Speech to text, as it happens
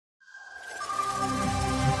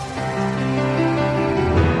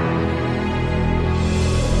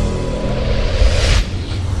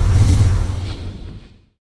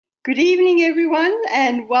everyone,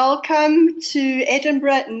 and welcome to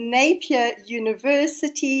Edinburgh Napier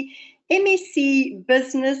University MSc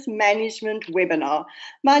Business Management webinar.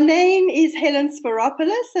 My name is Helen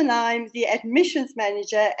Spiropoulos and I'm the Admissions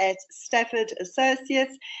Manager at Stafford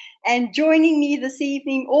Associates, and joining me this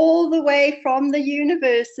evening all the way from the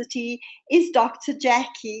university is Dr.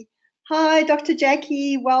 Jackie. Hi Dr.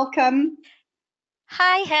 Jackie, welcome.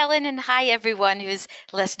 Hi Helen, and hi everyone who's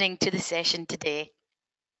listening to the session today.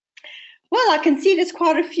 Well, I can see there's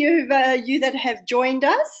quite a few of you that have joined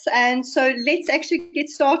us, and so let's actually get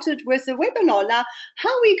started with the webinar. Now,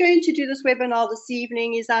 how we're going to do this webinar this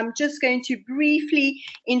evening is I'm just going to briefly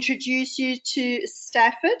introduce you to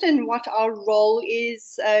Stafford and what our role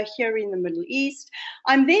is here in the Middle East.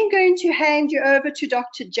 I'm then going to hand you over to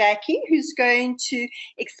Dr. Jackie, who's going to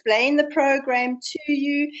explain the program to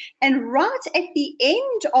you, and right at the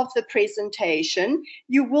end of the presentation,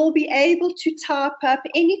 you will be able to type up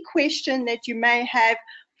any question that you may have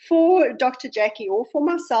for Dr. Jackie or for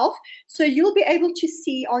myself. So you'll be able to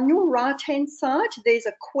see on your right-hand side, there's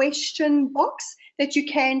a question box that you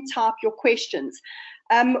can type your questions.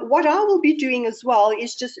 What I will be doing as well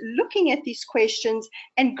is just looking at these questions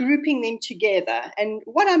and grouping them together. And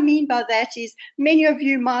what I mean by that is many of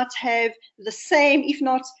you might have the same, if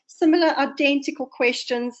not similar, identical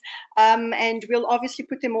questions, and we'll obviously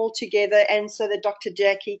put them all together and so that Dr.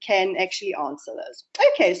 Jackie can actually answer those.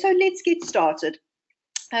 Okay, so let's get started.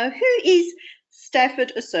 Who is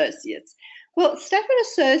Stafford Associates? Well, Stafford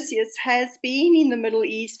Associates has been in the Middle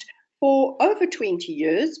East for over 20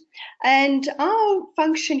 years, and our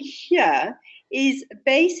function here is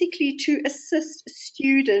basically to assist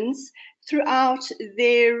students throughout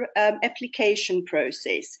their application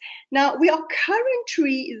process. Now, we are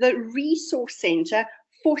currently the resource centre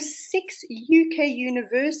for 6 UK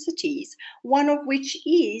universities, one of which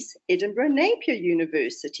is Edinburgh Napier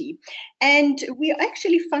University, and we are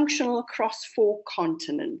actually functional across 4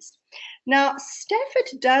 continents. Now,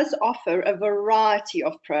 Stafford does offer a variety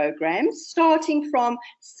of programs, starting from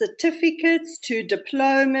certificates to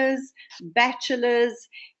diplomas, bachelors,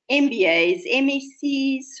 MBAs,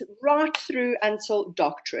 MScs, right through until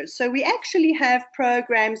doctorates. So we actually have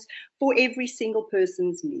programs for every single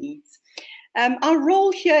person's needs. Our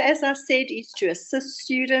role here, as I said, is to assist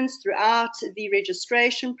students throughout the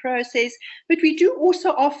registration process, but we do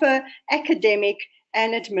also offer academic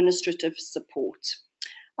and administrative support.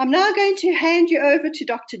 I'm now going to hand you over to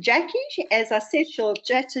Dr. Jackie. As I said, she'll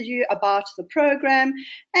chat to you about the program,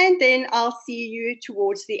 and then I'll see you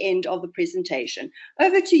towards the end of the presentation.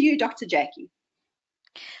 Over to you, Dr. Jackie.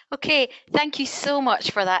 Okay, thank you so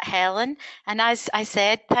much for that, Helen. And as I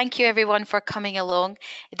said, thank you everyone for coming along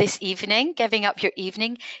this evening, giving up your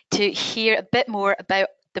evening to hear a bit more about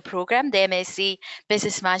the programme, the MSc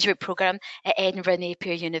Business Management programme at Edinburgh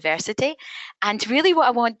Napier University. And really what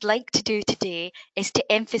I would like to do today is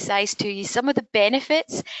to emphasise to you some of the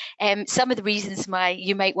benefits, some of the reasons why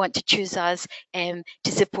you might want to choose us to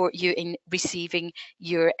support you in receiving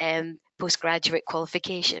your postgraduate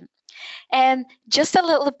qualification. Just a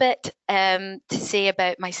little bit to say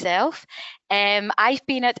about myself. I've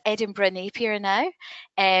been at Edinburgh Napier now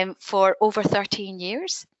for over 13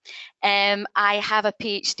 years. I have a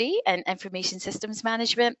PhD in Information Systems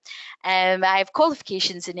Management. I have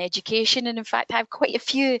qualifications in education, and in fact I have quite a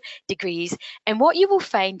few degrees. And what you will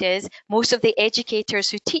find is most of the educators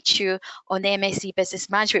who teach you on the MSc Business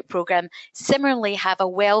Management programme similarly have a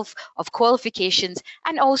wealth of qualifications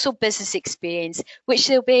and also business experience, which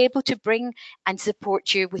they'll be able to bring and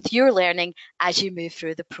support you with your learning as you move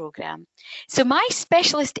through the programme. So my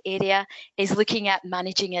specialist area is looking at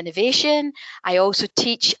managing innovation. I also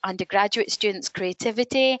teach undergraduate students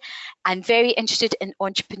creativity. I'm very interested in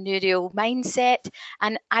entrepreneurial mindset.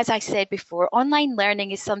 And as I said before, online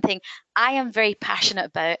learning is something I am very passionate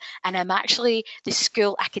about, and I'm actually the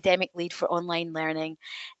school academic lead for online learning.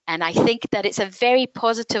 And I think that it's a very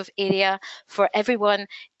positive area for everyone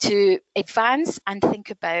to advance and think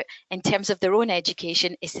about in terms of their own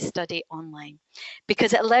education, is to study online,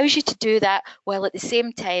 because it allows you to do that while at the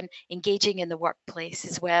same time engaging in the workplace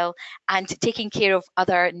as well and taking care of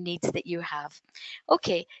other needs that you have.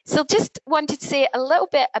 Okay, so just wanted to say a little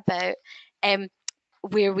bit about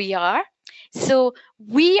where we are. So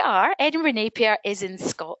Edinburgh Napier is in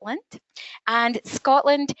Scotland, and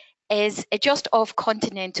Scotland is just off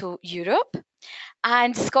continental Europe,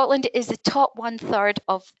 and Scotland is the top 1/3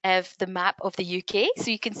 of the map of the UK.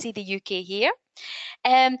 So you can see the UK here.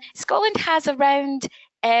 Scotland has around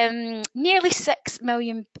nearly 6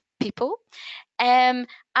 million people.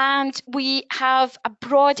 And we have a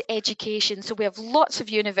broad education, so we have lots of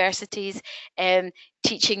universities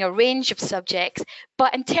teaching a range of subjects.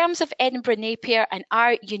 But in terms of Edinburgh Napier, and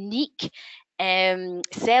our unique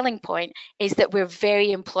selling point is that we're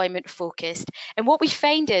very employment focused. And what we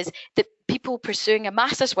find is that people pursuing a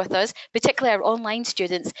master's with us, particularly our online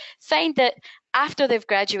students, find that after they've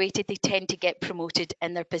graduated, they tend to get promoted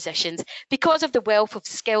in their positions because of the wealth of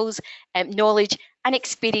skills, knowledge and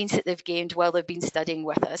experience that they've gained while they've been studying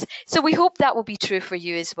with us. So we hope that will be true for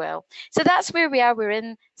you as well. So that's where we are. We're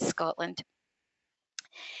in Scotland.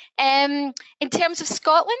 In terms of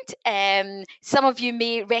Scotland, some of you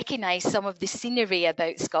may recognise some of the scenery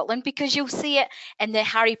about Scotland because you'll see it in the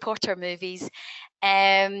Harry Potter movies.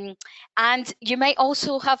 And you might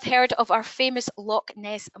also have heard of our famous Loch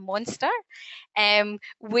Ness Monster,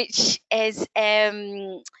 which is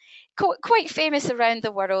quite famous around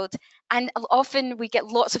the world, and often we get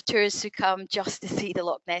lots of tourists who come just to see the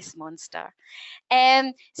Loch Ness Monster.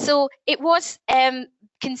 So it was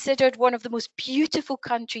considered one of the most beautiful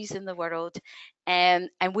countries in the world, and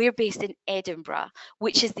we're based in Edinburgh,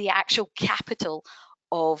 which is the actual capital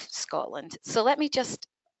of Scotland. So let me just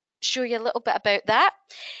show you a little bit about that.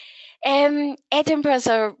 Edinburgh is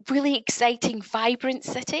a really exciting, vibrant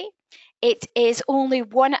city. It is only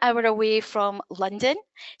 1 hour away from London.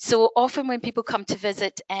 So often when people come to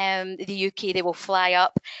visit the UK, they will fly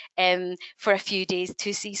up for a few days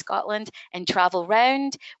to see Scotland and travel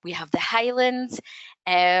round. We have the Highlands.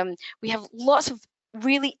 We have lots of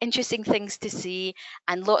really interesting things to see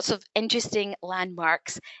and lots of interesting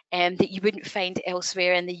landmarks that you wouldn't find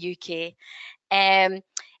elsewhere in the UK.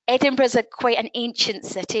 Edinburgh is quite an ancient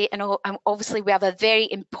city, and obviously we have a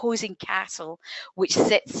very imposing castle which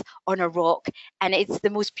sits on a rock, and it's the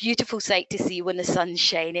most beautiful sight to see when the sun's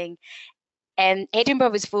shining.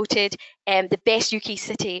 Edinburgh was voted the best UK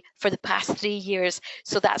city for the past 3 years,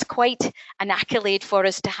 so that's quite an accolade for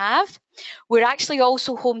us to have. We're actually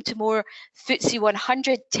also home to more FTSE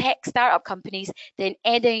 100 tech startup companies than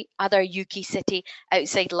any other UK city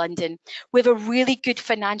outside London. We have a really good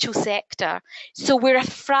financial sector, so we're a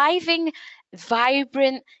thriving,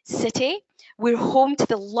 vibrant city. We're home to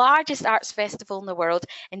the largest arts festival in the world,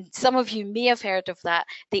 and some of you may have heard of that,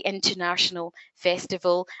 the International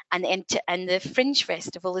Festival and the Fringe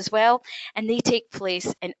Festival as well, and they take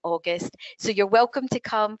place in August. So you're welcome to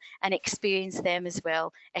come and experience them as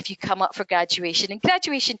well if you come up for graduation. And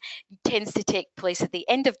graduation tends to take place at the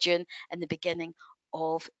end of June and the beginning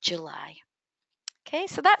of July. Okay,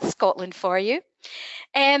 so that's Scotland for you.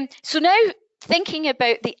 So now, thinking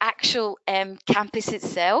about the actual campus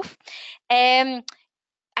itself, and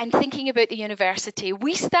thinking about the university,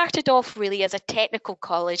 we started off really as a technical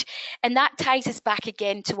college, and that ties us back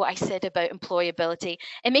again to what I said about employability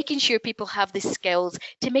and making sure people have the skills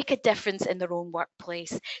to make a difference in their own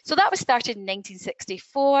workplace. So that was started in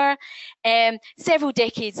 1964. Several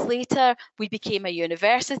decades later, we became a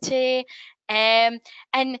university, and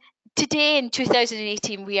today in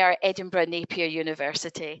 2018, we are Edinburgh Napier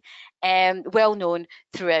University, well known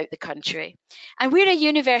throughout the country. And we're a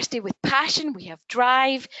university with passion, we have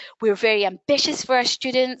drive, we're very ambitious for our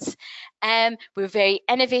students, we're very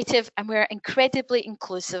innovative, and we're incredibly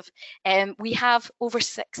inclusive. We have over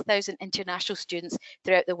 6,000 international students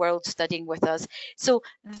throughout the world studying with us. So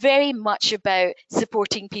very much about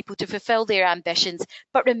supporting people to fulfill their ambitions,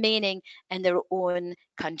 but remaining in their own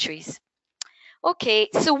countries. Okay,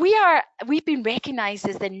 so we've been recognised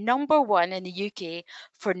as the #1 in the UK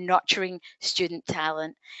for nurturing student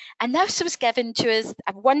talent. And this was given to us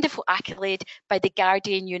a wonderful accolade by the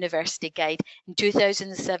Guardian University Guide in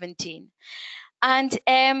 2017. And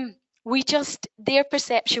their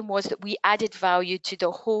perception was that we added value to the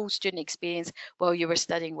whole student experience while you were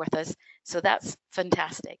studying with us. So that's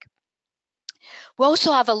fantastic. We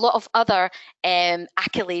also have a lot of other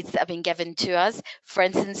accolades that have been given to us. For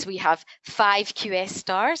instance, we have 5 QS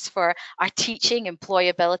stars for our teaching,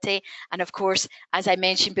 employability, and of course, as I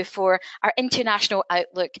mentioned before, our international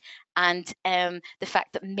outlook and the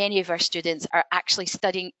fact that many of our students are actually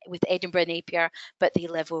studying with Edinburgh Napier, but they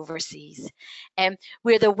live overseas.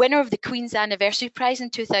 We're the winner of the Queen's Anniversary Prize in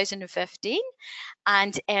 2015,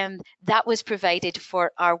 and that was provided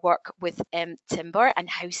for our work with timber and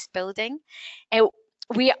house building.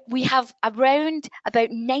 We have around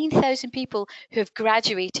about 9,000 people who have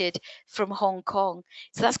graduated from Hong Kong.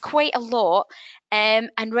 So that's quite a lot.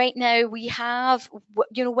 And right now we have,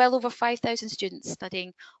 well over 5,000 students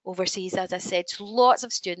studying overseas, as I said, so lots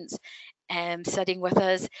of students studying with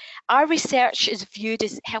us. Our research is viewed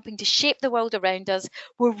as helping to shape the world around us.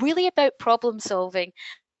 We're really about problem solving.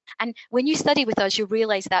 And when you study with us, you'll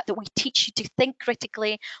realise that we teach you to think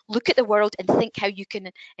critically, look at the world and think how you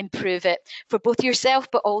can improve it for both yourself,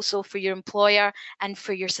 but also for your employer and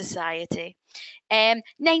for your society.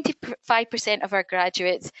 95% of our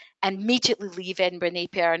graduates immediately leave Edinburgh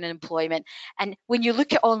Napier in employment. And when you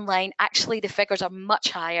look at online, actually the figures are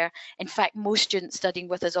much higher. In fact, most students studying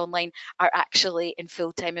with us online are actually in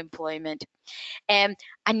full-time employment.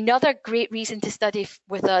 Another great reason to study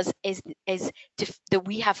with us is that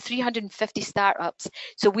we have 350 startups.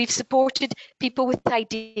 So we've supported people with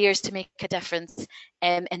ideas to make a difference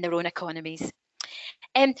in their own economies.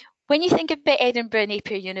 When you think about Edinburgh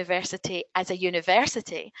Napier University as a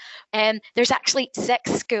university, there's actually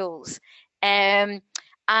 6 schools. And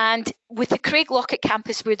with the Craig Lockett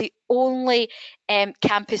campus, we're the only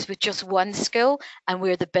campus with just one school, and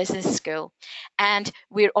we're the business school. And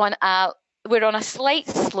we're on a slight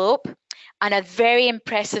slope and a very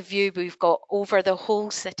impressive view we've got over the whole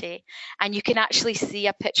city. And you can actually see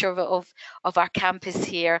a picture of our campus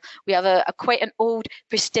here. We have quite an old,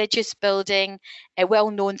 prestigious building, well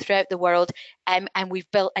known throughout the world, and we've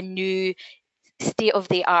built a new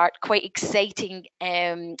state-of-the-art, quite exciting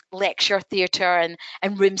lecture theatre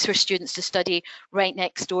and rooms for students to study right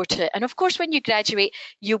next door to it. And of course, when you graduate,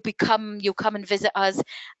 you'll come and visit us,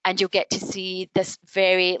 and you'll get to see this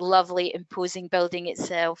very lovely, imposing building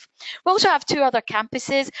itself. We also have 2 other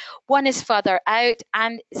campuses. One is further out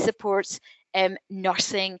and supports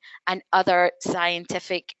nursing and other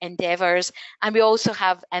scientific endeavours, and we also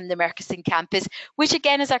have the Merchiston campus, which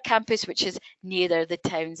again is our campus which is near the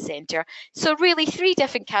town centre. So really 3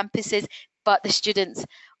 different campuses, but the students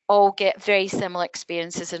all get very similar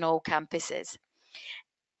experiences in all campuses.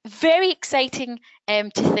 Very exciting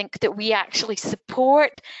to think that we actually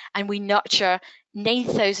support and we nurture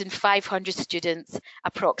 9,500 students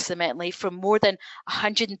approximately from more than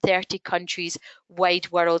 130 countries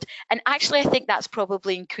wide world. And actually I think that's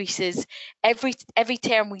probably increases every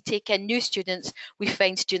term we take in new students. We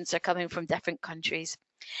find students are coming from different countries.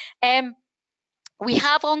 We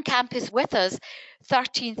have on campus with us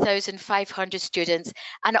 13,500 students,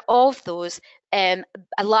 and of those, a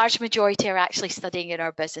large majority are actually studying in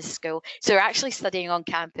our business school. So they're actually studying on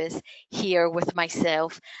campus here with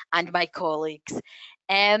myself and my colleagues.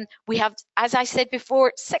 We have, as I said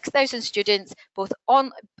before, 6,000 students, both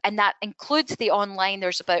on, and that includes the online.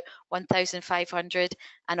 There's about 1,500,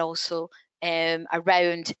 and also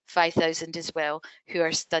around 5,000 as well who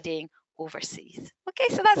are studying overseas.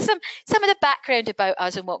 Okay, so that's some of the background about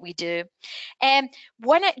us and what we do.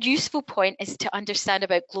 One useful point is to understand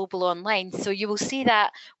about Global Online. So you will see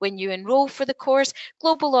that when you enroll for the course,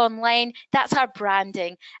 Global Online, that's our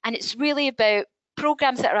branding, and it's really about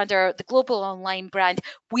programs that are under the Global Online brand.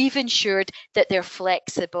 We've ensured that they're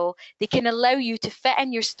flexible. They can allow you to fit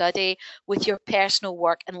in your study with your personal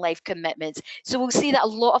work and life commitments. So we'll see that a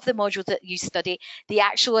lot of the modules that you study, the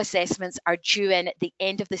actual assessments are due in at the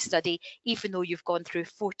end of the study, even though you've gone through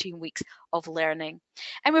 14 weeks of learning.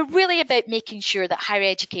 And we're really about making sure that higher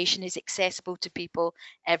education is accessible to people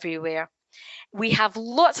everywhere. We have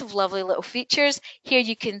lots of lovely little features. Here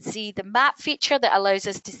you can see the map feature that allows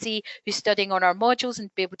us to see who's studying on our modules and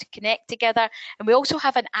be able to connect together. And we also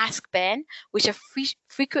have an Ask Ben, which is a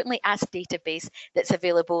frequently asked database that's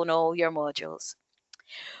available in all your modules.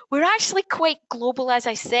 We're actually quite global, as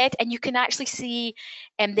I said, and you can actually see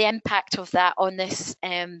the impact of that on this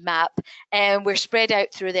map. We're spread out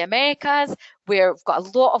through the Americas, where we've got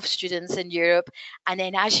a lot of students in Europe, and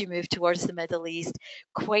then as you move towards the Middle East,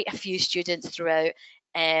 quite a few students throughout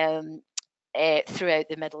the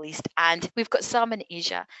Middle East, and we've got some in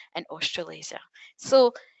Asia and Australasia.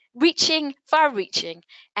 So far-reaching.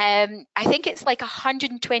 I think it's like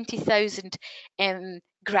 120,000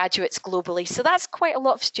 graduates globally. So that's quite a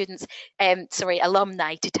lot of students,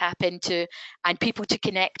 alumni to tap into and people to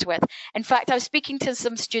connect with. In fact, I was speaking to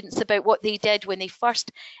some students about what they did when they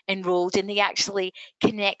first enrolled, and they actually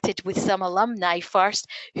connected with some alumni first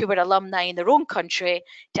who were alumni in their own country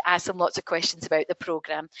to ask them lots of questions about the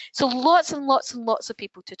programme. So lots and lots and lots of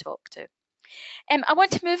people to talk to. I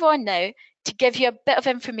want to move on now to give you a bit of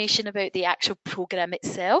information about the actual programme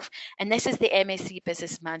itself, and this is the MSc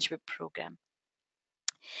Business Management programme.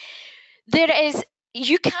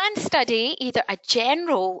 You can study either a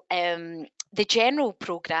general, the general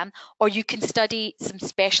programme, or you can study some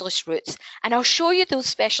specialist routes, and I'll show you those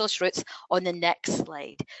specialist routes on the next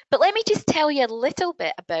slide. But let me just tell you a little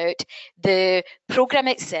bit about the programme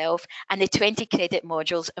itself and the 20 credit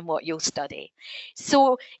modules and what you'll study.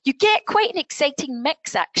 So you get quite an exciting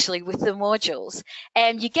mix actually with the modules.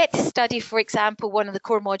 You get to study, for example, one of the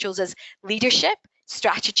core modules is leadership.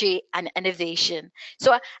 strategy and innovation.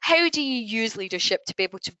 So how do you use leadership to be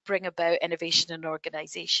able to bring about innovation in an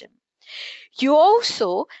organisation? You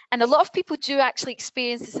also, and a lot of people do actually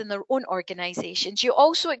experience this in their own organisations, you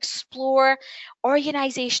also explore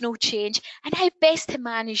organisational change and how best to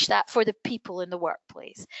manage that for the people in the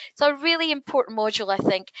workplace. So a really important module, I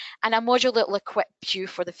think, and a module that will equip you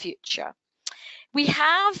for the future. We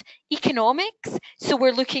have economics, so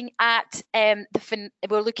we're looking at the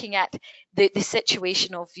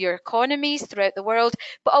situation of your economies throughout the world,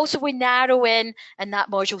 but also we narrow in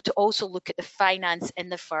that module to also look at the finance in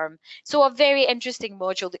the firm. So a very interesting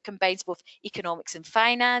module that combines both economics and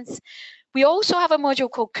finance. We also have a module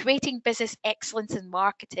called Creating Business Excellence in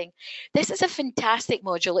Marketing. This is a fantastic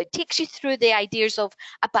module. It takes you through the ideas of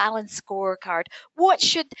a balanced scorecard. What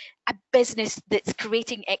should a business that's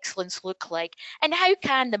creating excellence look like? And how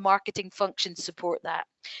can the marketing function support that?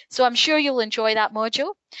 So I'm sure you'll enjoy that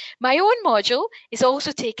module. My own module is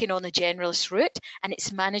also taking on the generalist route, and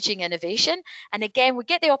it's managing innovation. And again, we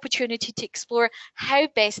get the opportunity to explore how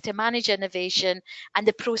best to manage innovation and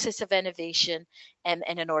the process of innovation in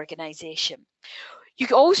an organisation. You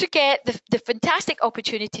also get the fantastic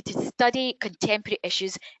opportunity to study contemporary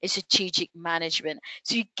issues in strategic management.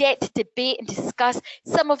 So you get to debate and discuss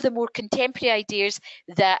some of the more contemporary ideas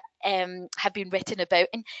that have been written about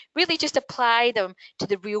and really just apply them to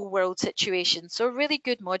the real world situation. So a really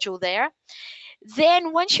good module there.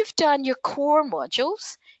 Then once you've done your core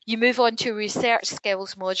modules, you move on to a research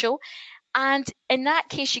skills module. And in that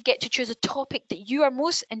case, you get to choose a topic that you are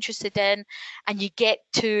most interested in, and you get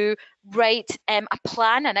to write a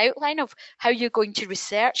plan, an outline of how you're going to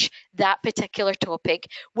research that particular topic,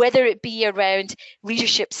 whether it be around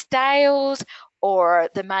leadership styles or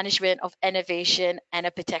the management of innovation in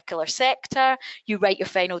a particular sector. You write your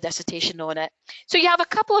final dissertation on it. So you have a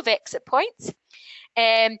couple of exit points.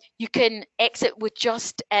 You can exit with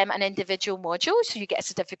just an individual module, so you get a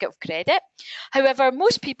certificate of credit. However,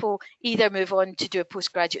 most people either move on to do a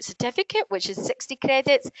postgraduate certificate, which is 60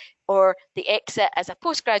 credits, or they exit as a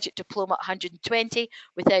postgraduate diploma at 120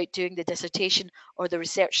 without doing the dissertation or the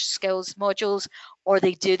research skills modules, or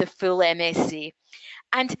they do the full MSc.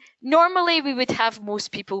 And normally we would have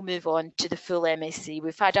most people move on to the full MSc.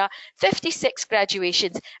 We've had 56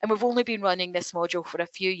 graduations, and we've only been running this module for a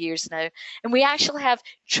few years now. And we actually have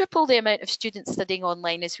triple the amount of students studying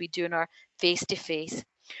online as we do in our face-to-face.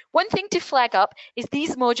 One thing to flag up is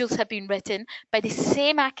these modules have been written by the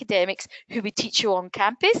same academics who would teach you on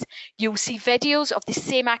campus. You'll see videos of the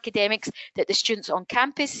same academics that the students on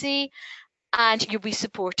campus see, and you'll be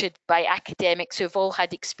supported by academics who have all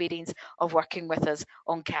had experience of working with us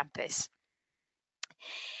on campus.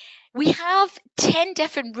 We have 10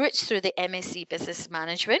 different routes through the MSc Business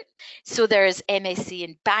Management. So there's MSc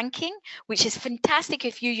in Banking, which is fantastic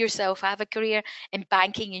if you yourself have a career in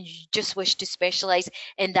banking and you just wish to specialise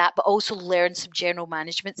in that, but also learn some general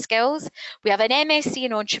management skills. We have an MSc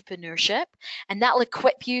in Entrepreneurship, and that will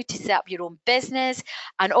equip you to set up your own business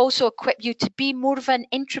and also equip you to be more of an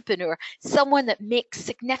entrepreneur, someone that makes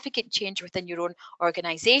significant change within your own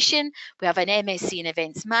organisation. We have an MSc in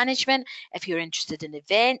Events Management if you're interested in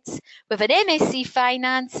events. We have an MSc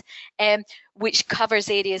Finance, which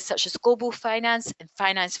covers areas such as global finance and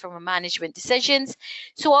finance from management decisions.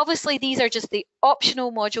 So obviously these are just the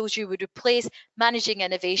optional modules you would replace managing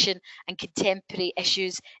innovation and contemporary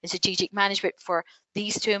issues in strategic management for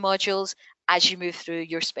these two modules as you move through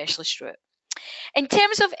your specialist route. In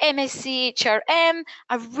terms of MSc HRM,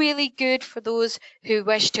 are really good for those who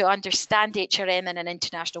wish to understand HRM in an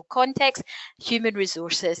international context, human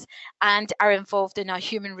resources, and are involved in a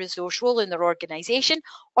human resource role in their organisation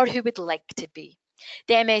or who would like to be.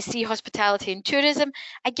 The MSc Hospitality and Tourism,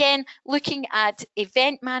 again, looking at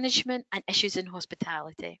event management and issues in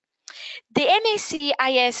hospitality. The MSc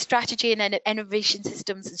IS Strategy and Innovation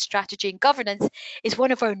Systems and Strategy and Governance is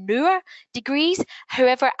one of our newer degrees.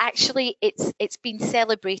 However, actually it's been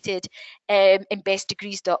celebrated in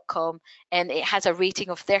bestdegrees.com, and it has a rating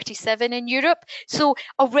of 37 in Europe. So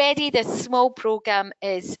already this small program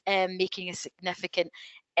is making a significant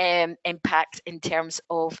impact in terms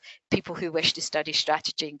of people who wish to study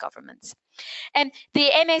strategy and governance. The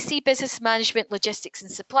MSc Business Management, Logistics and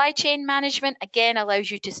Supply Chain Management, again, allows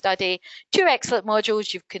you to study two excellent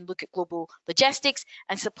modules. You can look at global logistics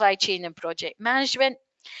and supply chain and project management.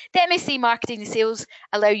 The MSc Marketing and Sales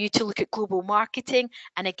allow you to look at global marketing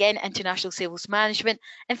and, again, international sales management.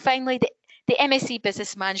 And finally, the MSc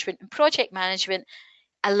Business Management and Project Management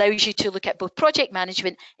allows you to look at both project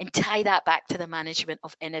management and tie that back to the management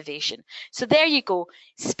of innovation. So there you go,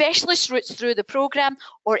 specialist routes through the programme,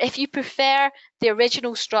 or if you prefer the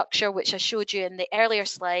original structure, which I showed you in the earlier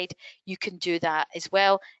slide, you can do that as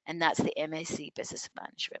well, and that's the MSc Business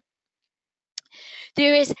Management.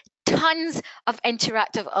 There is tons of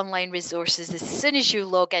interactive online resources as soon as you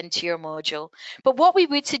log into your module. But what we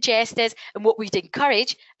would suggest is, and what we'd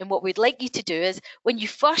encourage, and what we'd like you to do is, when you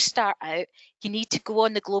first start out, you need to go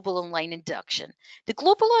on the Global Online Induction. The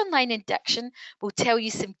Global Online Induction will tell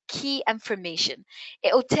you some key information.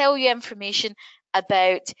 It'll tell you information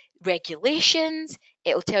about regulations.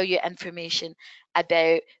 It'll tell you information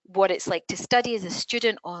about what it's like to study as a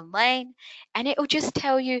student online, and it'll just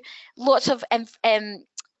tell you lots of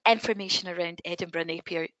information around Edinburgh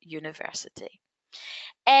Napier University.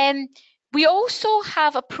 We also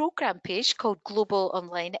have a program page called Global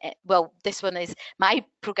Online. Well, this one is my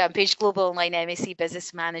program page, Global Online MSc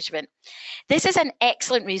Business Management. This is an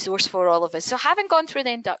excellent resource for all of us. So having gone through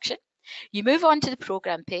the induction, you move on to the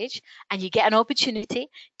program page and you get an opportunity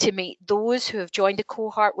to meet those who have joined a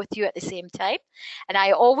cohort with you at the same time. And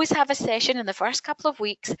I always have a session in the first couple of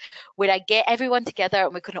weeks where I get everyone together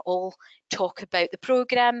and we can all talk about the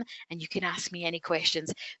program, and you can ask me any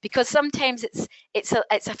questions, because sometimes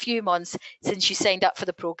it's a few months since you signed up for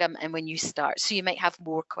the program and when you start, so you might have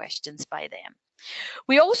more questions by then.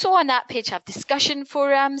 We also on that page have discussion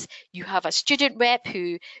forums. You have a student rep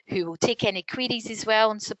who will take any queries as well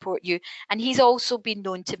and support you. And he's also been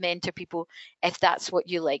known to mentor people if that's what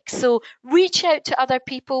you like. So reach out to other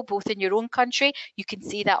people, both in your own country. You can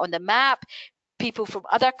see that on the map. People from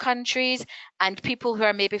other countries and people who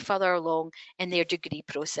are maybe further along in their degree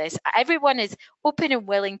process. Everyone is open and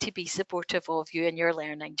willing to be supportive of you in your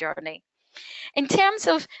learning journey. In terms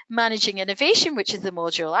of managing innovation, which is the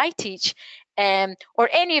module I teach, or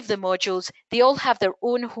any of the modules, they all have their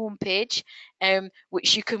own homepage,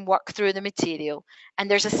 which you can work through the material. And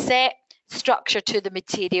there's a set structure to the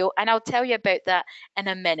material, and I'll tell you about that in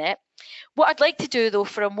a minute. What I'd like to do, though,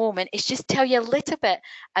 for a moment is just tell you a little bit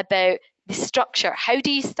about the structure. How do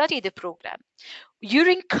you study the programme? You're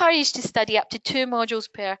encouraged to study up to 2 modules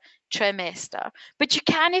per trimester, but you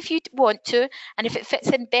can if you want to, and if it fits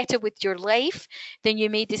in better with your life, then you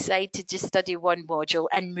may decide to just study 1 module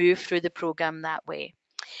and move through the programme that way.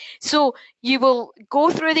 So you will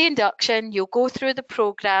go through the induction, you'll go through the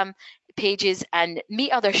programme pages and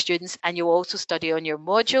meet other students, and you'll also study on your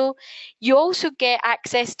module. You also get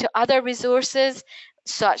access to other resources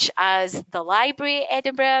such as the library,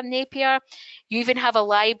 Edinburgh Napier. You even have a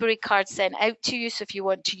library card sent out to you, so if you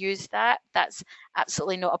want to use that, that's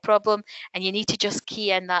absolutely not a problem. And you need to just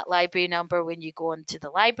key in that library number when you go onto the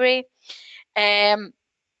library.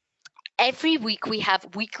 Every week we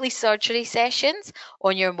have weekly surgery sessions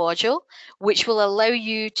on your module, which will allow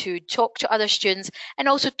you to talk to other students and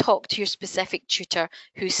also talk to your specific tutor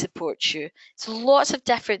who supports you. So lots of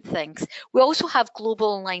different things. We also have Global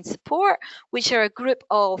Online Support, which are a group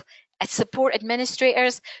of support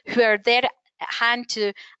administrators who are there at hand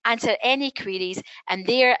to answer any queries, and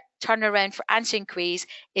their turnaround for answering queries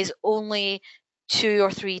is only 2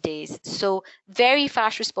 or 3 days. So very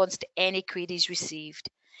fast response to any queries received.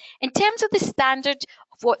 In terms of the standard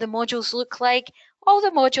of what the modules look like, all the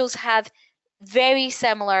modules have very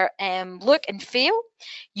similar look and feel.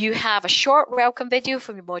 You have a short welcome video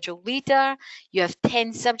from your module leader. You have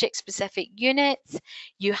 10 subject-specific units.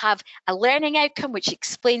 You have a learning outcome which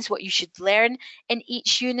explains what you should learn in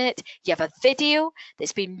each unit. You have a video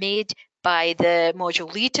that's been made by the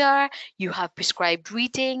module leader. You have prescribed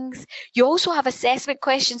readings. You also have assessment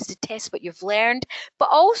questions to test what you've learned, but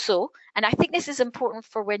also, and I think this is important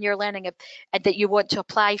for when you're learning that you want to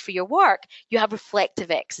apply for your work, you have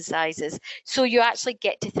reflective exercises. So you actually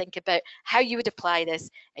get to think about how you would apply this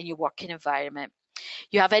in your working environment.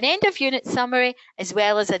 You have an end of unit summary as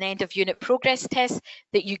well as an end of unit progress test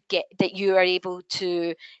that you are able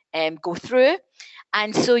to go through.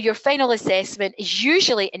 And so your final assessment is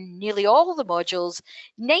usually in nearly all the modules,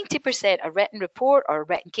 90% a written report or a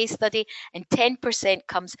written case study, and 10%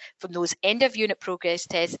 comes from those end of unit progress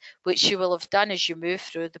tests, which you will have done as you move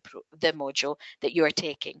through the module that you are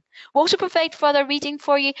taking. We also provide further reading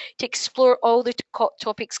for you to explore all the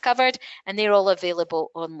topics covered, and they're all available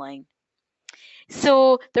online.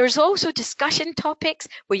 So there's also discussion topics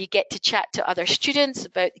where you get to chat to other students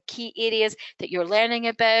about the key areas that you're learning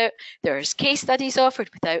about. There's case studies offered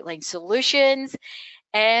with outlined solutions.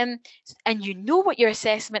 And you know what your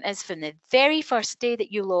assessment is from the very first day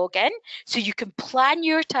that you log in. So you can plan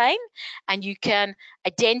your time and you can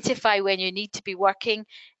identify when you need to be working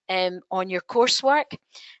on your coursework.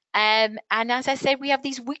 And as I said, we have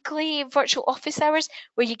these weekly virtual office hours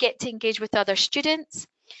where you get to engage with other students.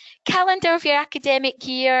 Calendar of your academic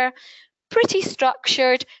year, pretty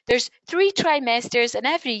structured. There's 3 trimesters, and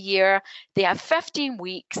every year they have 15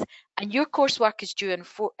 weeks, and your coursework is due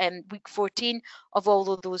in week 14 of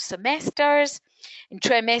all of those semesters. In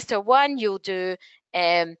trimester 1, you'll do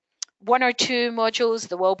 1 or 2 modules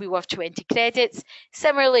that will be worth 20 credits.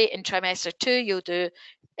 Similarly, in trimester 2, you'll do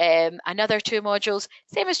another 2 modules,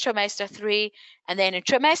 same as trimester 3. And then in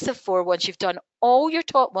trimester 4, once you've done all your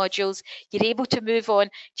top modules, you're able to move on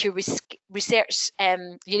to your research.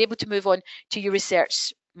 You're able to move on to your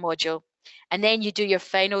research module, and then you do your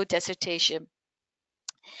final dissertation.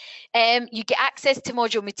 You get access to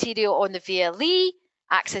module material on the VLE,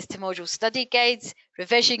 access to module study guides,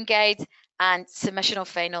 revision guides, and submission of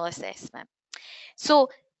final assessment. So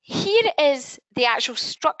here is the actual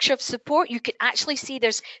structure of support. You can actually see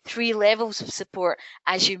there's 3 levels of support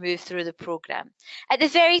as you move through the program. At the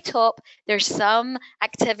very top, there's some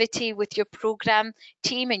activity with your program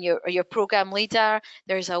team and your program leader.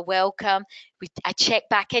 There's a welcome. I check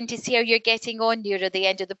back in to see how you're getting on near the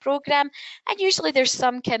end of the program, and usually there's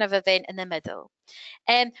some kind of event in the middle.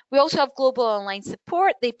 We also have global online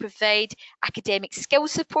support. They provide academic skill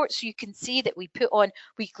support, so you can see that we put on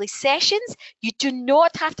weekly sessions. You do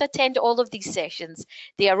not have to attend all of these sessions.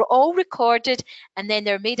 They are all recorded, and then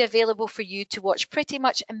they're made available for you to watch pretty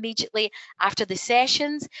much immediately after the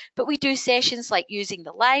sessions. But we do sessions like using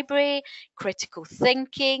the library, critical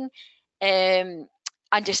thinking,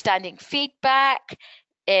 understanding feedback,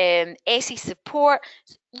 essay support,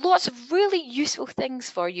 lots of really useful things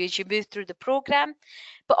for you as you move through the program.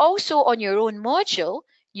 But also on your own module,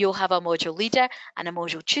 you'll have a module leader and a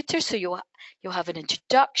module tutor, so you'll have an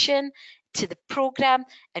introduction to the program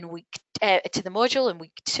in to the module in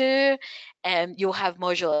week 2. You'll have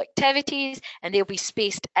module activities, and they'll be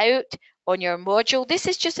spaced out on your module. This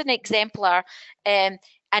is just an exemplar, and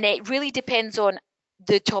it really depends on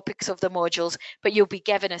the topics of the modules, but you'll be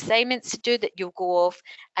given assignments to do that you'll go off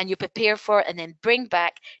and you prepare for and then bring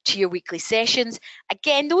back to your weekly sessions.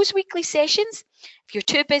 Again, those weekly sessions, if you're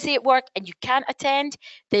too busy at work and you can't attend,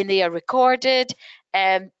 then they are recorded.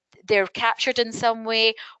 They're captured in some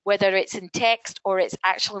way, whether it's in text or it's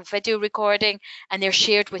actual video recording, and they're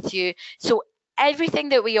shared with you. So everything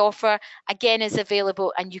that we offer, again, is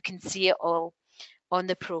available, and you can see it all on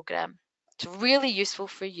the program. It's really useful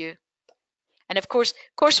for you. And of course,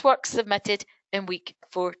 coursework submitted in week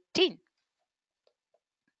 14.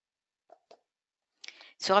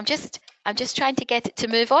 So I'm just trying to get it to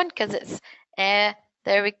move on because it's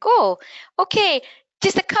there we go. Okay,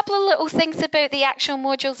 just a couple of little things about the actual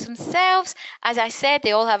modules themselves. As I said,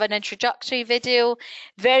 they all have an introductory video.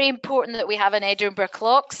 Very important that we have an Edinburgh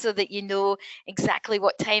clock so that you know exactly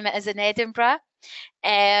what time it is in Edinburgh.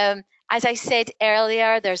 As I said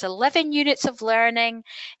earlier, there's 11 units of learning,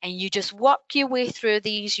 and you just work your way through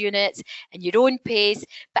these units in your own pace.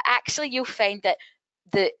 But actually, you'll find that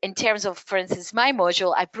in terms of, for instance, my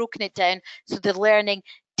module, I've broken it down so the learning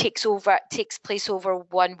takes place over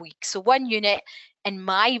 1 week. So 1 unit in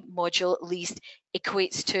my module, at least,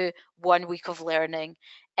 equates to 1 week of learning.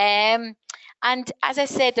 And as I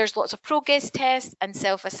said, there's lots of progress tests and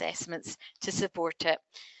self-assessments to support it.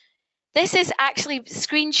 This is actually a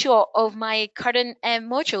screenshot of my current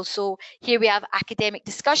module. So here we have academic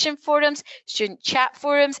discussion forums, student chat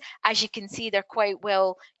forums. As you can see, they're quite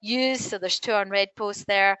well used. So there's 2 unread posts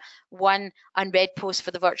there, 1 unread post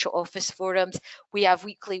for the virtual office forums. We have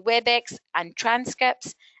weekly WebEx and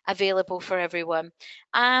transcripts available for everyone,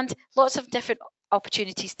 and lots of different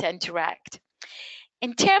opportunities to interact.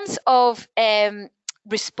 In terms of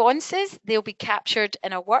responses, they'll be captured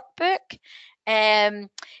in a workbook.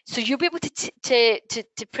 So you'll be able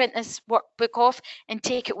to print this workbook off and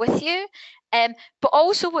take it with you. But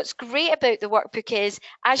also what's great about the workbook is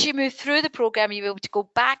as you move through the program, you'll be able to go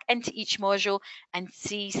back into each module and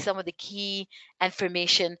see some of the key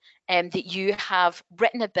information that you have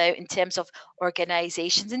written about in terms of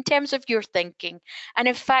organisations, in terms of your thinking. And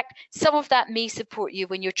in fact, some of that may support you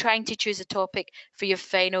when you're trying to choose a topic for your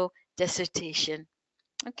final dissertation.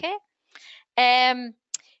 Okay.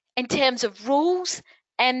 In terms of roles,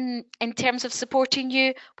 in terms of supporting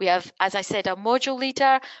you, we have, as I said, a module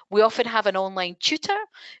leader. We often have an online tutor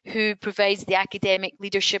who provides the academic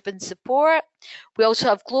leadership and support. We also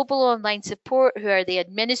have global online support, who are the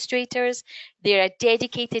administrators. They're a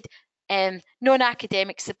dedicated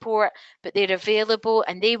non-academic support, but they're available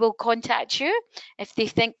and they will contact you if they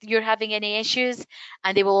think you're having any issues,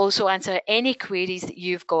 and they will also answer any queries that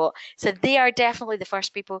you've got. So they are definitely the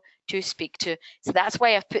first people to speak to. So that's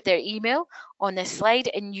why I've put their email on this slide,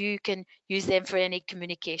 and you can use them for any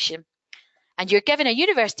communication. And you're given a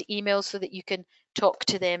university email so that you can talk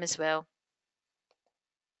to them as well.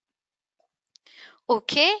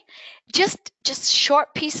 Okay, just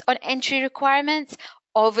short piece on entry requirements.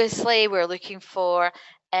 Obviously, we're looking for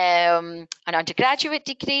an undergraduate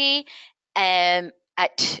degree at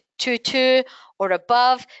 2.2 or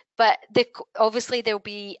above, but obviously there'll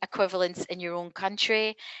be equivalents in your own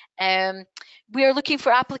country. We are looking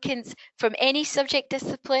for applicants from any subject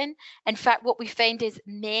discipline. In fact, what we find is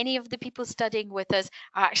many of the people studying with us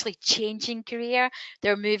are actually changing career.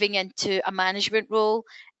 They're moving into a management role,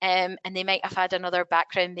 and they might have had another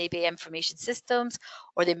background, maybe information systems,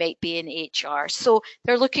 or they might be in HR. So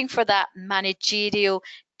they're looking for that managerial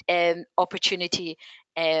opportunity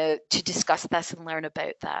to discuss this and learn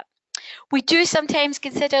about that. We do sometimes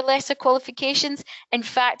consider lesser qualifications. In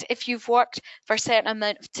fact, if you've worked for a certain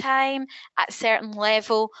amount of time at a certain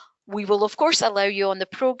level, we will of course allow you on the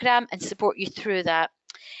programme and support you through that.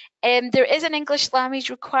 There is an English language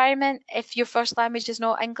requirement. If your first language is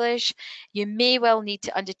not English, you may well need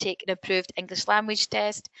to undertake an approved English language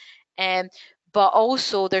test. But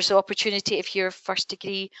also there's the opportunity, if your first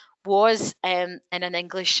degree was in an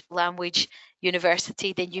English language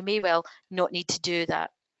university, then you may well not need to do that.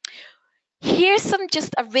 Here's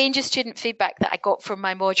just a range of student feedback that I got from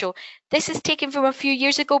my module. This is taken from a few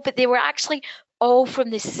years ago, but they were actually all from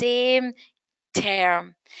the same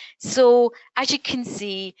term. So as you can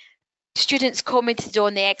see, students commented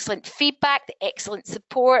on the excellent feedback, the excellent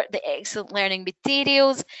support, the excellent learning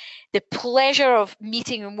materials, the pleasure of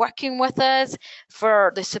meeting and working with us,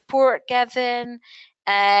 for the support given,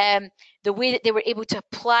 the way that they were able to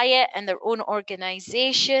apply it in their own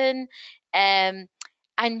organisation, and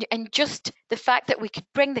just the fact that we could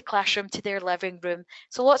bring the classroom to their living room.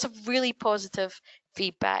 So lots of really positive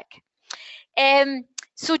feedback.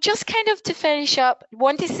 So just kind of to finish up, I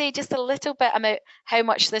want to say just a little bit about how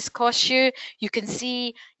much this costs you. You can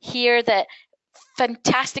see here that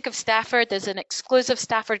fantastic of Stafford, there's an exclusive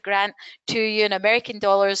Stafford grant to you in American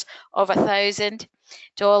dollars of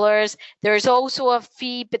 $1,000. There's also a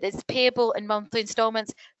fee, but it's payable in monthly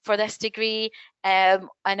installments for this degree, in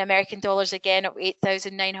American dollars again of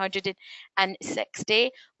 $8,960,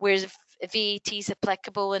 whereas VAT is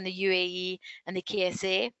applicable in the UAE and the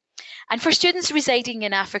KSA. And for students residing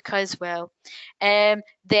in Africa as well, then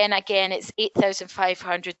again, it's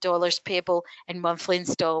 $8,500 payable in monthly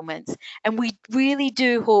installments. And we really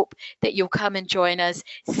do hope that you'll come and join us.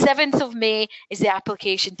 7th of May is the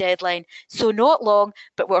application deadline, so not long,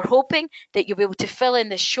 but we're hoping that you'll be able to fill in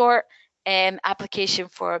the short application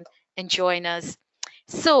form and join us.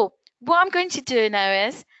 So what I'm going to do now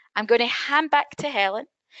is I'm going to hand back to Helen.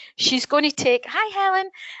 She's going to take, hi Helen,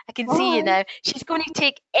 I can see you now. She's going to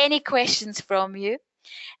take any questions from you.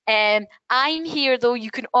 I'm here though, you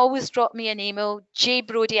can always drop me an email,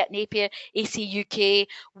 jbrodie@Napier, AC UK.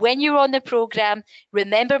 When you're on the programme,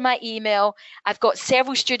 remember my email. I've got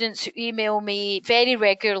several students who email me very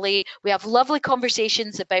regularly. We have lovely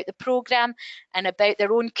conversations about the programme and about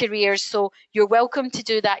their own careers, so you're welcome to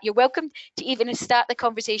do that. You're welcome to even start the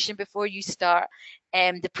conversation before you start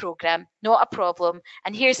the programme, not a problem.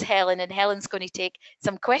 And here's Helen, and Helen's going to take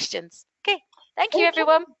some questions. Okay, thank you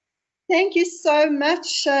everyone. Thank you so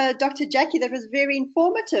much, Dr. Jackie. That was very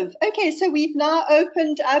informative. Okay, so we've now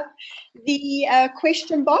opened up the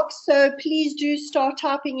question box. So please do start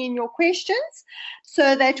typing in your questions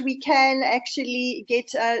so that we can actually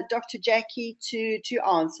get Dr. Jackie to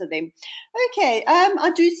answer them. Okay,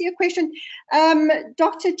 I do see a question.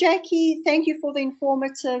 Dr. Jackie, thank you for the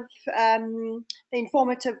informative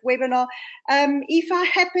webinar. If I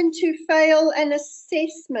happen to fail an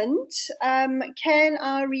assessment, can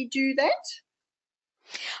I redo that?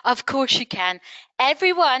 Of course you can.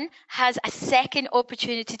 Everyone has a second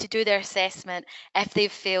opportunity to do their assessment if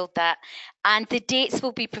they've failed that, and the dates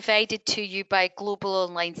will be provided to you by Global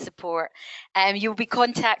Online Support. You'll be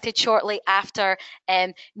contacted shortly after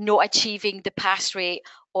not achieving the pass rate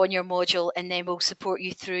on your module, and then we'll support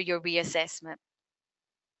you through your reassessment.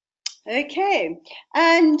 Okay,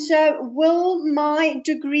 and will my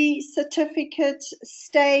degree certificate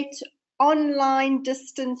state online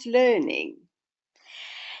distance learning?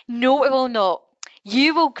 No, it will not.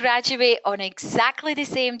 You will graduate on exactly the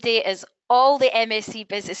same day as all the MSc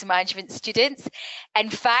Business Management students. In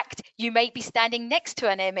fact, you might be standing next to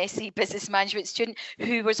an MSc Business Management student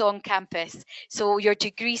who was on campus. So your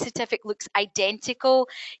degree certificate looks identical.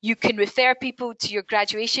 You can refer people to your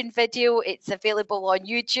graduation video. It's available on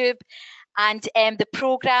YouTube. And the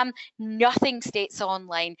program, nothing states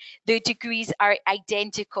online. The degrees are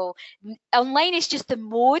identical. Online is just the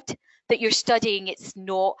mode that you're studying. It's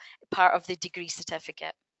not part of the degree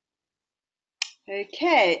certificate.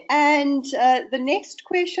 Okay, and the next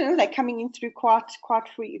question, they're coming in through quite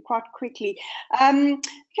quickly.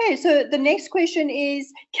 Okay, so the next question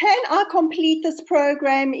is, can I complete this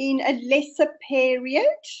program in a lesser period?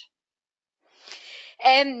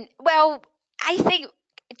 Well, I think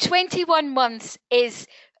 21 months is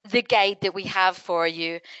the guide that we have for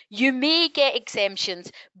you. You may get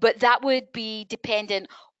exemptions, but that would be dependent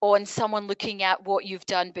on someone looking at what you've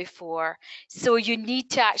done before. So you need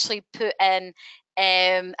to actually put in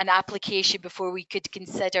an application before we could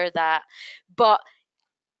consider that. But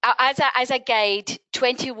as a guide,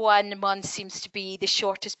 21 months seems to be the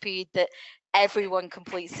shortest period that everyone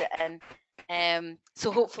completes it in.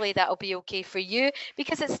 So hopefully that'll be okay for you,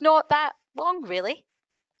 because it's not that long, really.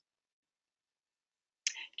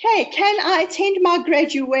 Okay, can I attend my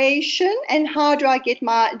graduation, and how do I get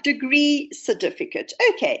my degree certificate?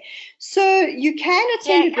 Okay, so you can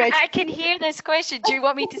attend a graduation. I can hear this question. Do you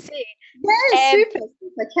want me to say? Yeah, super.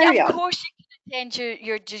 Carry on. Of course you can attend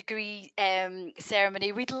your degree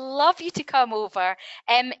ceremony. We'd love you to come over.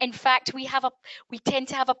 In fact, we tend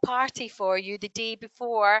to have a party for you the day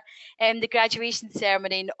before the graduation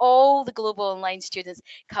ceremony, and all the global online students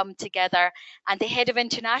come together, and the head of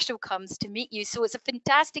international comes to meet you. So it's a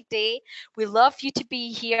fantastic day. We love you to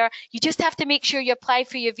be here. You just have to make sure you apply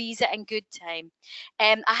for your visa in good time.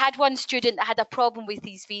 I had one student that had a problem with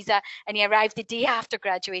his visa, and he arrived the day after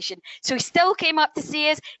graduation. So he still came up to see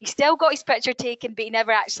us. He still got his picture taken, but he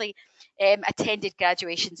never actually attended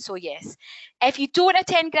graduation. So yes, if you don't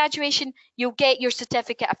attend graduation, you'll get your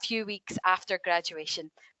certificate a few weeks after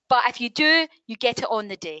graduation. But if you do, you get it on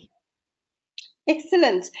the day.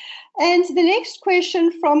 Excellent. And the next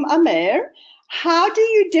question from Amir: how do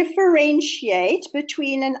you differentiate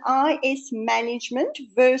between an IS management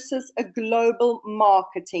versus a global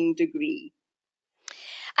marketing degree?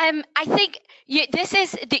 I think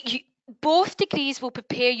both degrees will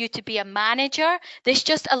prepare you to be a manager. This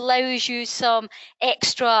just allows you some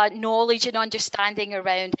extra knowledge and understanding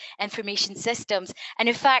around information systems. And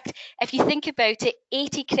in fact, if you think about it,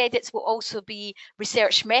 80 credits will also be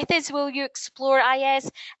research methods will you explore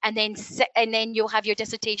IS, and then you'll have your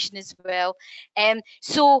dissertation as well.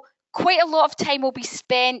 So quite a lot of time will be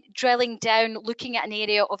spent drilling down, looking at an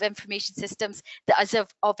area of information systems that is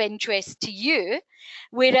of interest to you.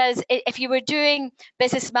 Whereas if you were doing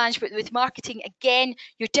business management with marketing, again,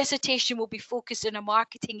 your dissertation will be focused in a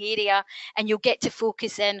marketing area, and you'll get to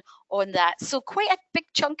focus in on that. So quite a big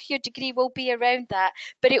chunk of your degree will be around that,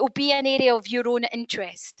 but it will be an area of your own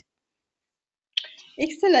interest.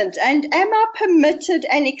 Excellent. And am I permitted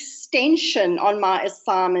an extension on my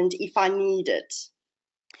assignment if I need it?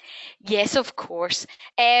 Yes, of course.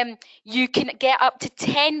 You can get up to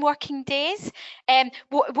 10 working days.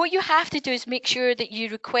 What you have to do is make sure that you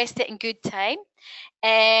request it in good time.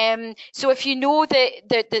 So if you know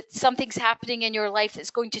that something's happening in your life that's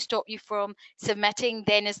going to stop you from submitting,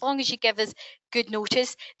 then as long as you give us good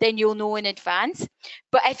notice, then you'll know in advance.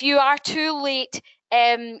 But if you are too late,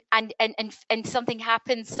 and something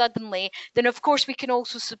happens suddenly, then of course we can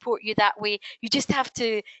also support you that way. You just have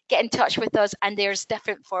to get in touch with us, and there's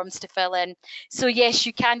different forms to fill in. So yes,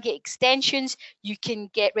 you can get extensions, you can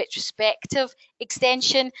get retrospective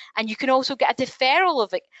extension, and you can also get a deferral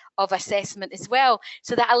of assessment as well.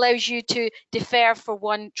 So that allows you to defer for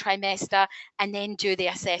one trimester and then do the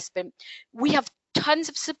assessment. We have tons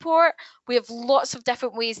of support. We have lots of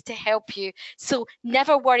different ways to help you. So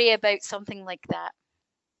never worry about something like that.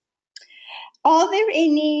 Are there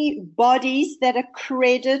any bodies that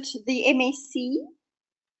accredit the MSc?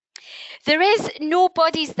 There is no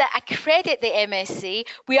bodies that accredit the MSc.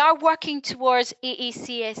 We are working towards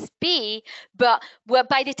AACSB, but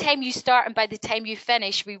by the time you start and by the time you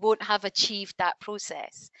finish, we won't have achieved that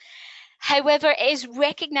process. However, it is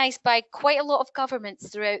recognised by quite a lot of governments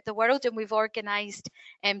throughout the world, and we've organised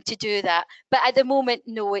to do that. But at the moment,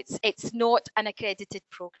 no, it's not an accredited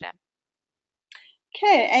programme.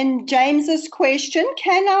 Okay, and James's question: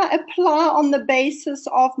 can I apply on the basis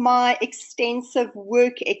of my extensive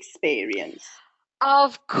work experience?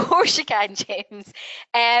 Of course you can, James.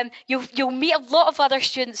 You'll meet a lot of other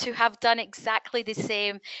students who have done exactly the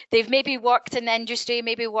same. They've maybe worked in industry,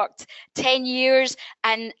 maybe worked 10 years,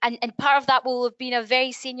 and part of that will have been a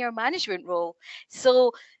very senior management role.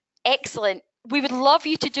 So excellent. We would love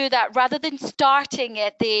you to do that rather than starting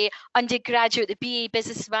at the undergraduate, the BA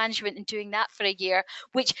Business Management, and doing that for a year,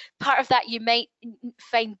 which part of that you might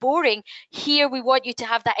find boring. Here we want you to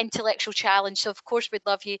have that intellectual challenge. So of course we'd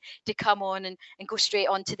love you to come on and go straight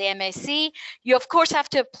on to the MSc. You of course have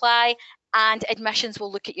to apply, and admissions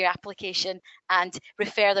will look at your application and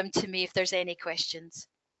refer them to me if there's any questions.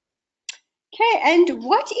 Okay, and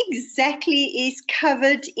what exactly is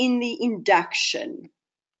covered in the induction?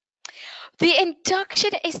 The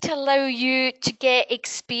induction is to allow you to get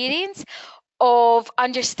experience of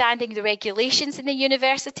understanding the regulations in the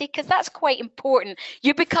university, because that's quite important.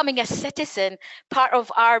 You're becoming a citizen, part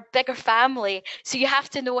of our bigger family, so you have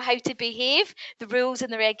to know how to behave, the rules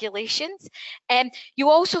and the regulations. You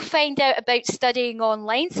also find out about studying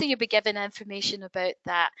online, so you'll be given information about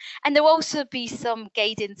that. And there'll also be some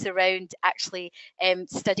guidance around actually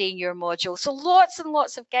studying your module. So lots and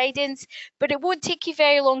lots of guidance, but it won't take you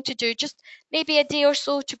very long to do, just maybe a day or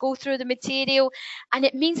so to go through the material. And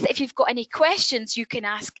it means that if you've got any questions, you can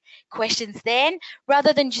ask questions then,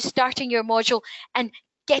 rather than just starting your module and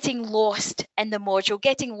getting lost in the module,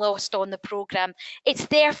 getting lost on the program. It's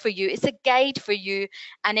there for you. It's a guide for you,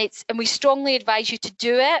 and we strongly advise you to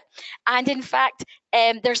do it. And in fact,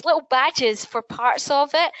 there's little badges for parts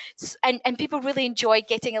of it, and people really enjoy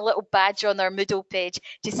getting a little badge on their Moodle page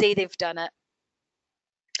to say they've done it.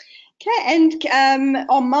 Okay, and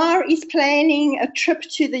Omar is planning a trip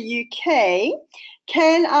to the UK.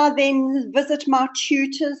 Can I then visit my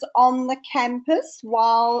tutors on the campus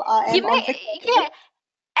while I am on vacation? Yeah.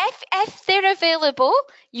 If they're available,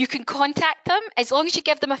 you can contact them as long as you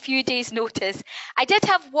give them a few days' notice. I did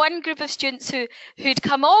have one group of students who'd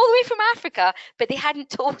come all the way from Africa, but they hadn't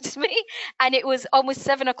told me, and it was almost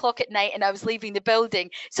 7 o'clock at night and I was leaving the building.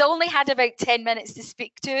 So I only had about 10 minutes to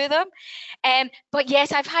speak to them. But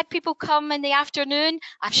yes, I've had people come in the afternoon.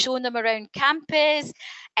 I've shown them around campus.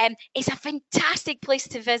 It's a fantastic place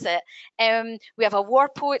to visit. We have a war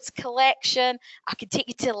poets collection. I can take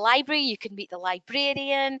you to the library. You can meet the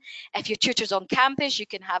librarian. If your tutor's on campus, you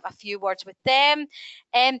can have a few words with them.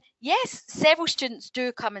 Yes, several students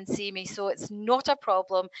do come and see me, so it's not a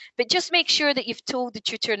problem. But just make sure that you've told the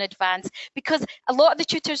tutor in advance, because a lot of the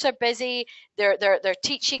tutors are busy. They're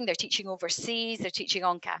teaching. They're teaching overseas. They're teaching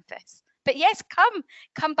on campus. But yes,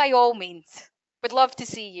 come by all means. Would love to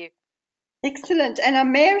see you. Excellent. And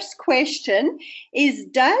Amir's question is,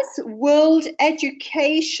 does World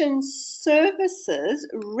Education Services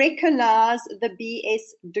recognize the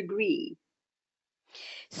BS degree?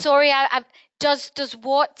 Sorry, does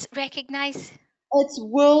what recognize? It's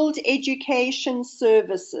World Education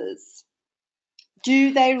Services.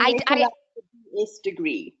 Do they recognize the BS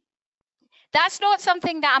degree? That's not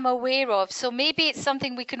something that I'm aware of, so maybe it's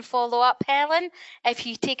something we can follow up, Helen, if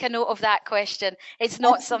you take a note of that question. It's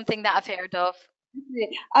not something that I've heard of.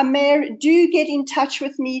 Amir, do get in touch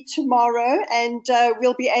with me tomorrow, and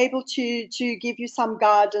we'll be able to give you some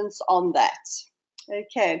guidance on that.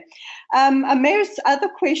 Okay. Amir's other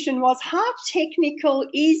question was, how technical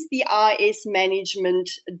is the IS management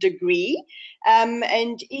degree?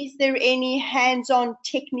 And is there any hands-on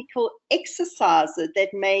technical exercises that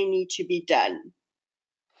may need to be done?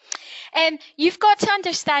 You've got to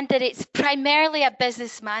understand that it's primarily a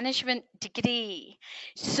business management degree.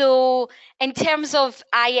 So in terms of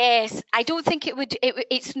IS, I don't think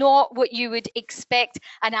it's not what you would expect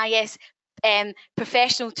an IS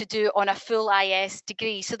professional to do on a full IS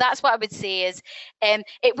degree. So that's what I would say is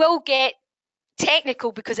it will get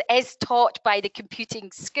technical because it is taught by the computing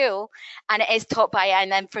school and it is taught by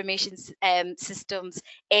an information systems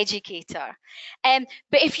educator.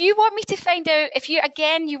 But if you want me to find out, if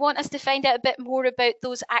you want us to find out a bit more about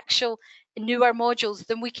those actual newer modules,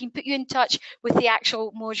 then we can put you in touch with the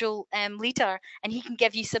actual module leader and he can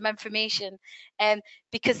give you some information,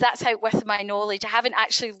 because that's how, with my knowledge, I haven't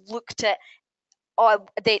actually looked at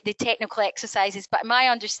the technical exercises, but my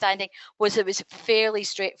understanding was it was fairly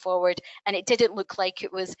straightforward and it didn't look like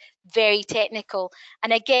it was very technical.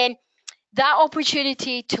 And again, that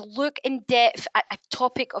opportunity to look in depth at a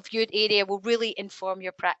topic of your area will really inform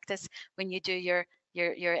your practice when you do your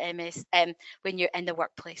MS, when you're in the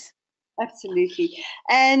workplace. Absolutely.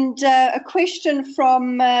 And a question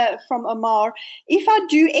from Omar: if I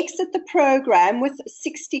do exit the program with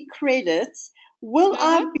 60 credits, will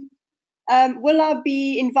I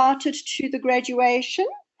be invited to the graduation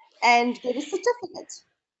and get a certificate?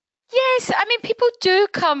 Yes, I mean, people do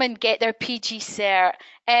come and get their PG cert.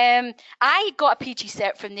 I got a PG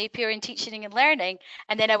cert from Napier in teaching and learning,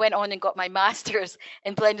 and then I went on and got my master's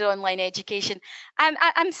in blended online education.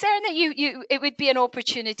 I'm certain that it would be an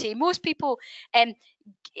opportunity. Most people,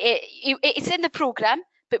 it's in the program,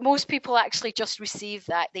 but most people actually just receive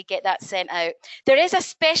that. They get that sent out. There is a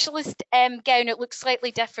specialist gown. It looks slightly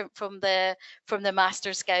different from the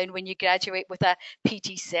master's gown when you graduate with a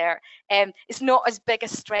PG cert. It's not as big a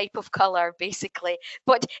stripe of colour, basically,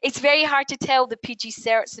 but it's very hard to tell the PG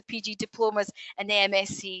certs, the PG diplomas, and the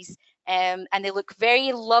MScs, and they look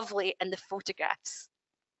very lovely in the photographs.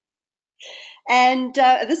 And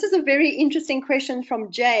this is a very interesting question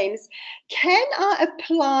from James. Can I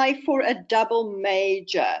apply for a double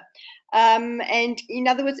major? And in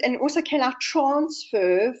other words, and also can I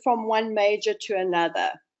transfer from one major to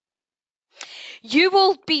another? You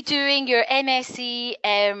will be doing your MSc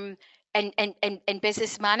in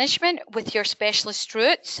business management with your specialist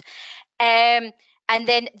routes. And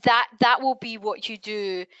then that will be what you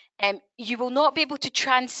do. You will not be able to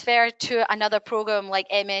transfer to another program like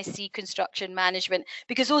MSc Construction Management,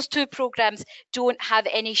 because those two programs don't have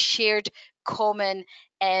any shared common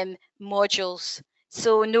modules.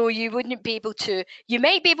 So no, you wouldn't be able to. You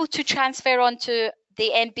might be able to transfer onto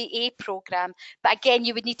the MBA program, but again,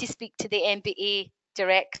 you would need to speak to the MBA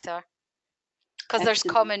director, because there's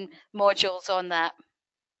common modules on that.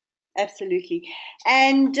 Absolutely.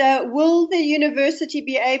 And will the university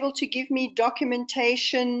be able to give me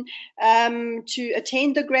documentation to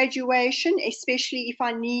attend the graduation, especially if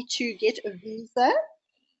I need to get a visa?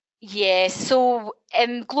 Yes, so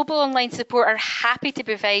Global Online Support are happy to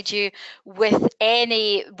provide you with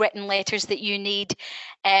any written letters that you need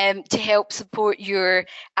to help support your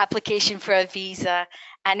application for a visa.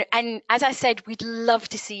 And as I said, we'd love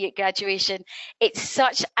to see you at graduation. It's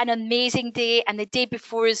such an amazing day, and the day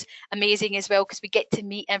before is amazing as well, because we get to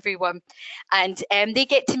meet everyone, and they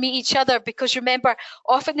get to meet each other, because remember,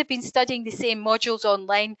 often they've been studying the same modules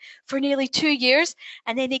online for nearly 2 years,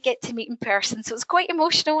 and then they get to meet in person. So it's quite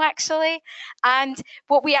emotional, actually. And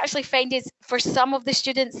what we actually find is, for some of the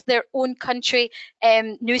students, their own country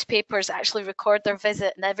newspapers actually record their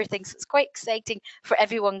visit and everything. So it's quite exciting for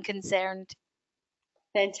everyone concerned.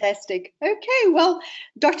 Fantastic. Okay, well,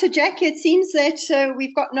 Dr. Jackie, it seems that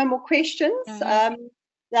we've got no more questions. I think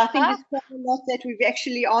there's quite a lot that we've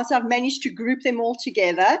actually answered. I've managed to group them all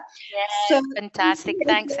together. Yes, so, fantastic.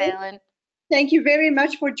 Thanks, Helen. Thank you very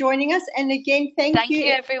much for joining us. And again, thank you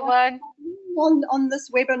everyone. On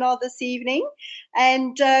this webinar this evening.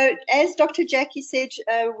 And as Dr. Jackie said,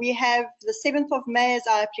 we have the 7th of May as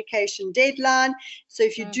our application deadline. So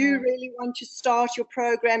if you do really want to start your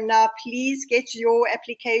program now, please get your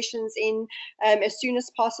applications in as soon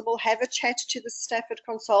as possible. Have a chat to the Stafford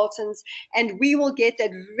consultants, and we will get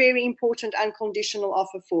that very important unconditional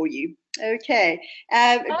offer for you. Okay.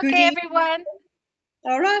 Okay, everyone.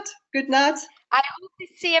 All right. Good night. I hope to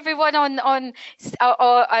see everyone on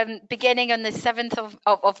beginning on the 7th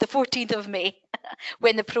of the 14th of May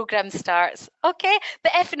when the program starts. Okay,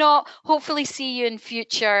 but if not, hopefully see you in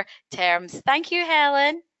future terms. Thank you,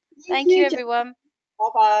 Helen. Thank you, everyone.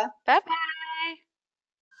 Bye-bye. Bye-bye.